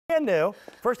brand new.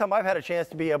 First time I've had a chance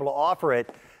to be able to offer it.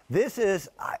 This is,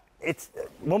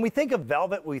 when we think of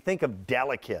velvet, we think of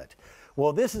delicate.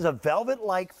 Well, this is a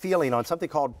velvet-like feeling on something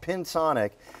called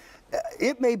Pinsonic.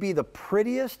 It may be the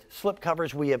prettiest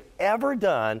slipcovers we have ever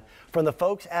done from the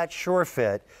folks at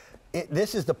SureFit.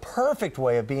 This is the perfect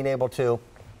way of being able to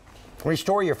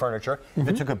restore your furniture if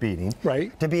it took a beating,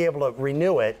 right? To be able to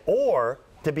renew it, or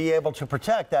to be able to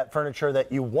protect that furniture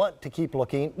that you want to keep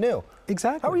looking new.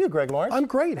 Exactly. How are you, Greg Lawrence? I'm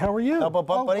great. How are you?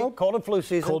 Buddy. Cold and flu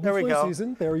season. Cold and flu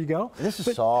season. There you go. This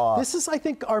is soft. This is, I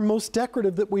think, our most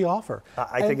decorative that we offer.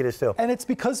 I think it is too. And it's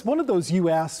because one of those you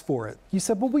asked for it. You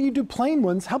said, well, will you do plain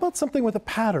ones? How about something with a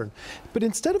pattern? But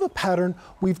instead of a pattern,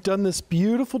 we've done this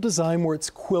beautiful design where it's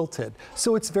quilted.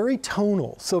 So it's very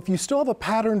tonal. So if you still have a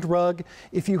patterned rug,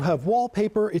 if you have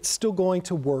wallpaper, it's still going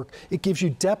to work. It gives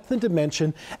you depth and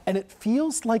dimension, and it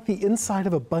feels like the inside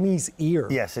of a bunny's ear.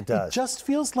 Yes, it does. It just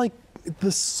feels like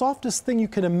the softest thing you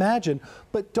can imagine,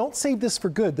 but don't save this for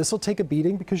good. This will take a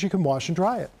beating because you can wash and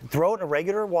dry it. Throw it in a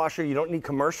regular washer. You don't need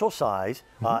commercial size,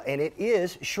 and it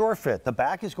is SureFit. The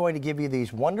back is going to give you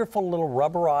these wonderful little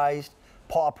rubberized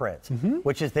paw prints,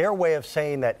 which is their way of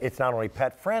saying that it's not only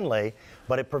pet friendly,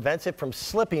 but it prevents it from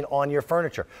slipping on your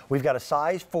furniture. We've got a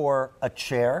size for a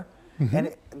chair,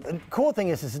 and the cool thing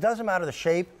is it doesn't matter the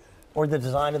shape or the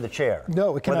design of the chair.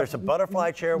 No, it can whether it's a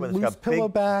butterfly chair, whether it's got pillow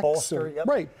big backs, bolster.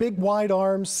 Right, big wide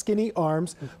arms, skinny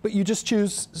arms, but you just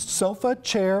choose sofa,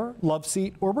 chair, love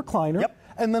seat, or recliner.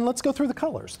 And then let's go through the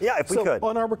colors. Yeah, if we could.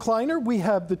 On our recliner, we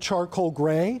have the charcoal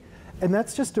gray, and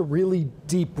that's just a really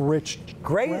deep, rich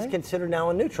gray. Is considered now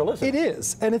a neutral, isn't it? It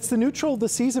is, and it's the neutral of the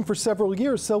season for several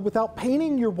years. So without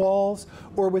painting your walls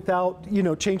or without,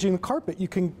 changing the carpet, you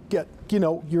can get,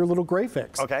 your little gray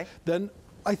fix. Okay. Then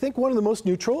I think one of the most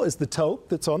neutral is the taupe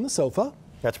that's on the sofa.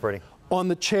 That's pretty. On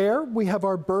the chair, we have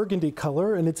our burgundy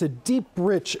color, and it's a deep,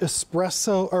 rich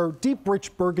espresso, or deep,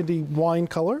 rich burgundy wine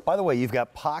color. By the way, you've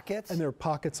got pockets. And there are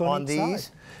pockets on each these.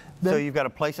 side. So you've got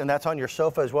a place, and that's on your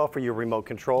sofa as well for your remote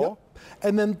control.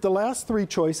 And then the last three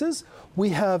choices, we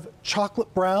have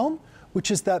chocolate brown, which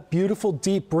is that beautiful,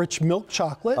 deep, rich milk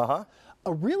chocolate.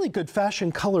 A really good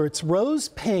fashion color. It's rose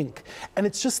pink, and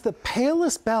it's just the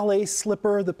palest ballet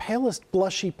slipper, the palest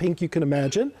blushy pink you can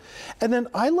imagine. And then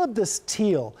I love this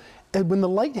teal. And when the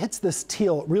light hits this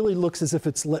teal, it really looks as if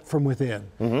it's lit from within.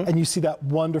 And you see that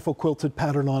wonderful quilted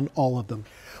pattern on all of them.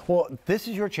 Well, this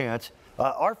is your chance.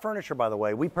 Our furniture, by the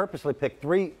way, we purposely picked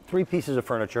three pieces of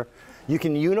furniture. You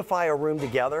can unify a room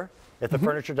together if the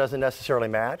furniture doesn't necessarily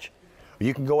match.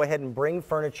 You can go ahead and bring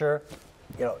furniture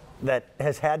that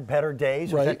has had better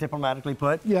days, is that diplomatically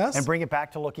put? Yes. And bring it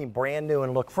back to looking brand new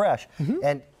and look fresh.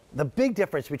 And the big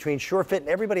difference between SureFit and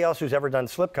everybody else who's ever done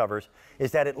slipcovers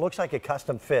is that it looks like a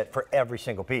custom fit for every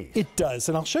single piece. It does,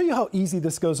 and I'll show you how easy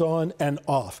this goes on and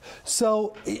off.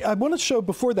 So I want to show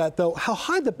before that, though, how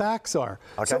high the backs are.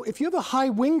 So if you have a high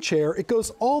wing chair, it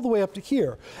goes all the way up to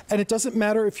here, and it doesn't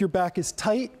matter if your back is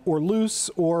tight or loose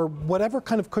or whatever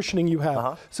kind of cushioning you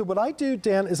have. So what I do,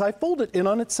 Dan, is I fold it in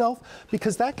on itself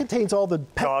because that contains all the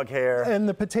dog hair and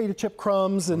the potato chip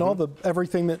crumbs and all the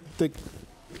everything that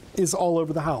is all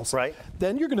over the house.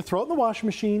 Then you're going to throw it in the washing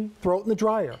machine, throw it in the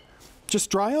dryer. Just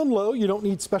dry on low. You don't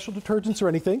need special detergents or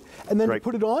anything. And then you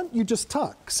put it on, you just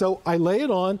tuck. So I lay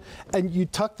it on, and you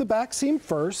tuck the back seam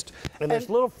first. And there's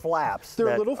little flaps that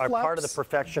are part of the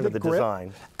perfection of the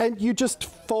design. And you just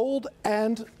fold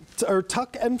or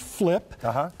tuck and flip.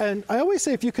 And I always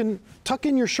say if you can tuck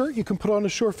in your shirt, you can put on a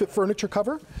SureFit furniture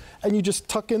cover, and you just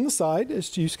tuck in the side,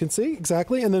 as you can see,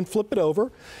 exactly, and then flip it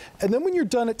over. And then when you're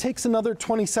done, it takes another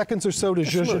 20 seconds or so to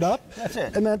zhuzh it up. That's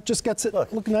it. And that just gets it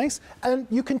look nice. And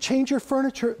you can change your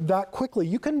furniture that quickly.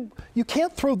 You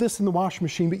can't throw this in the washing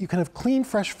machine, but you can have clean,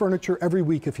 fresh furniture every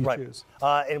week if you choose.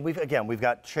 And we've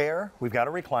got chair, we've got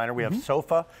a recliner, we have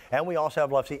sofa, and we also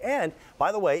have love seat. And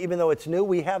by the way, even though it's new,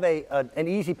 we have an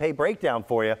easy pay breakdown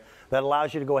for you that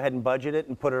allows you to go ahead and budget it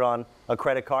and put it on a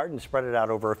credit card and spread it out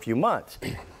over a few months.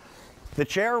 The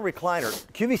chair recliner,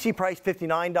 QVC price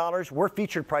 $59. We're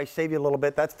featured price, save you a little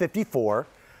bit, that's $54.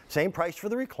 Same price for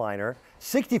the recliner,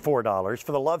 $64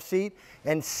 for the love seat,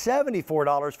 and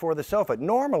 $74 for the sofa.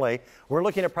 Normally, we're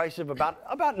looking at prices of about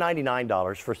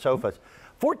 $99 for sofas,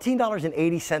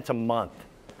 $14.80 a month.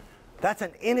 That's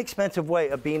an inexpensive way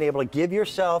of being able to give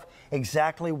yourself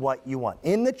exactly what you want.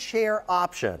 In the chair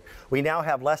option, we now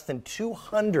have less than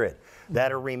 200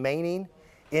 that are remaining.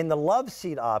 In the love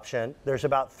seat option, there's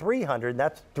about 300, and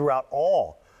that's throughout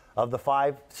all of the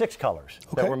 5-6 colors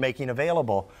that we're making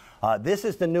available. This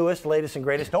is the newest, latest, and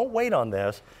greatest. Don't wait on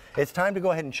this. It's time to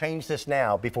go ahead and change this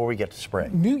now before we get to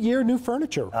spring. New year, new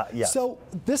furniture. Yes. So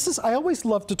this is, I always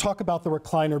love to talk about the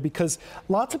recliner because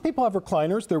lots of people have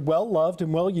recliners. They're well loved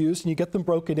and well used, and you get them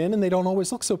broken in and they don't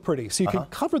always look so pretty. So you can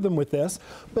cover them with this,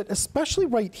 but especially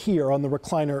right here on the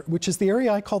recliner, which is the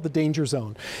area I call the danger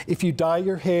zone. If you dye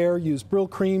your hair, use Brill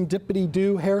cream,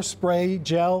 dippity-doo, hairspray,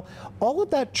 gel, all of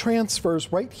that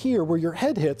transfers right here where your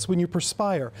head hits when you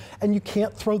perspire, and you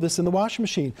can't throw this in the washing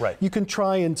machine. Right. You can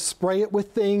try and spray it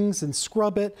with things and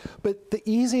scrub it, but the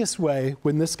easiest way,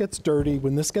 when this gets dirty,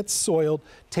 when this gets soiled,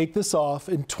 take this off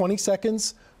in 20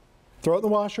 seconds, throw it in the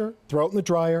washer, throw it in the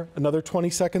dryer, another 20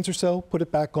 seconds or so, put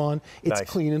it back on. It's Nice.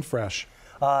 clean and fresh.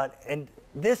 And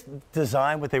this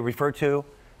design, what they refer to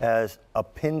as a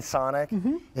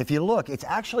Pinsonic, if you look, it's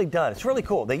actually done. It's really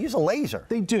cool. They use a laser.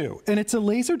 They do, and it's a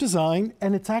laser design,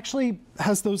 and it's actually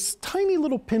has those tiny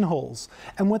little pinholes.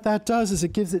 And what that does is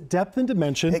it gives it depth and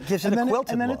dimension. It gives it and a then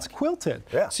quilted and then look. it's quilted.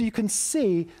 Yeah. So you can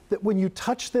see that when you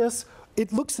touch this,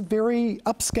 it looks very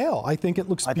upscale. I think it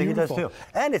looks beautiful. I think it does too.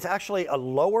 And it's actually a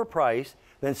lower price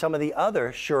than some of the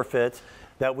other SureFits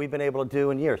that we've been able to do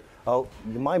in years. Oh,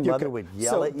 my mother would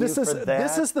yell at you for that.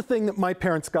 This is the thing that my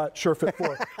parents got SureFit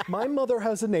for. My mother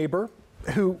has a neighbor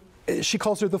who, she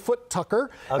calls her the foot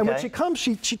tucker. And when Okay. she comes,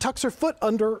 she tucks her foot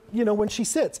under, when she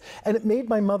sits. And it made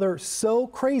my mother so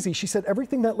crazy. She said,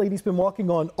 everything that lady's been walking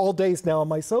on all day is now on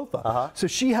my sofa. So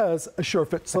she has a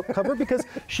SureFit slip cover because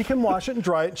she can wash it and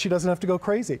dry it and she doesn't have to go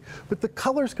crazy. But the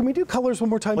colors, can we do colors one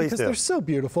more time? Please because do. they're so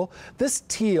beautiful. This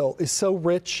teal is so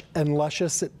rich and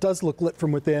luscious. It does look lit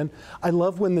from within. I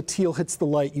love when the teal hits the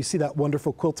light. You see that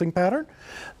wonderful quilting pattern.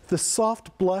 The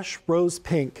soft blush rose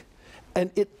pink. And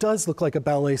it does look like a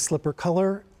ballet slipper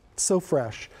color, so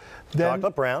fresh. Then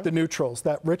Chocolate brown. the neutrals,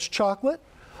 that rich chocolate.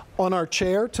 On our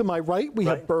chair to my right, we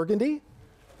have burgundy.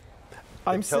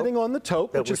 I'm sitting on the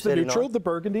taupe, which is the neutral, the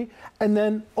burgundy. And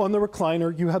then on the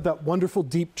recliner, you have that wonderful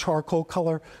deep charcoal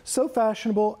color. So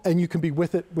fashionable, and you can be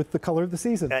with it with the color of the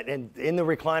season. And in the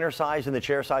recliner size and the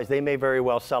chair size, they may very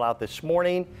well sell out this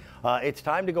morning. It's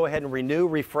time to go ahead and renew,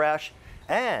 refresh,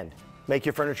 and make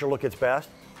your furniture look its best.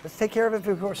 Let's take care of it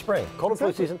before spring. Cold and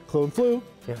flu season. Cold and flu,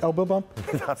 elbow bump.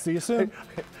 See you soon.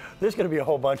 There's going to be a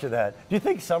whole bunch of that. Do you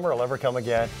think summer will ever come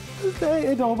again?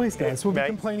 It always does. We'll be Right.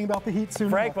 complaining about the heat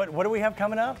soon. Frank, what do we have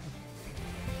coming up?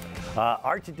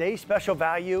 Our today's special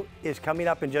value is coming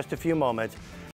up in just a few moments.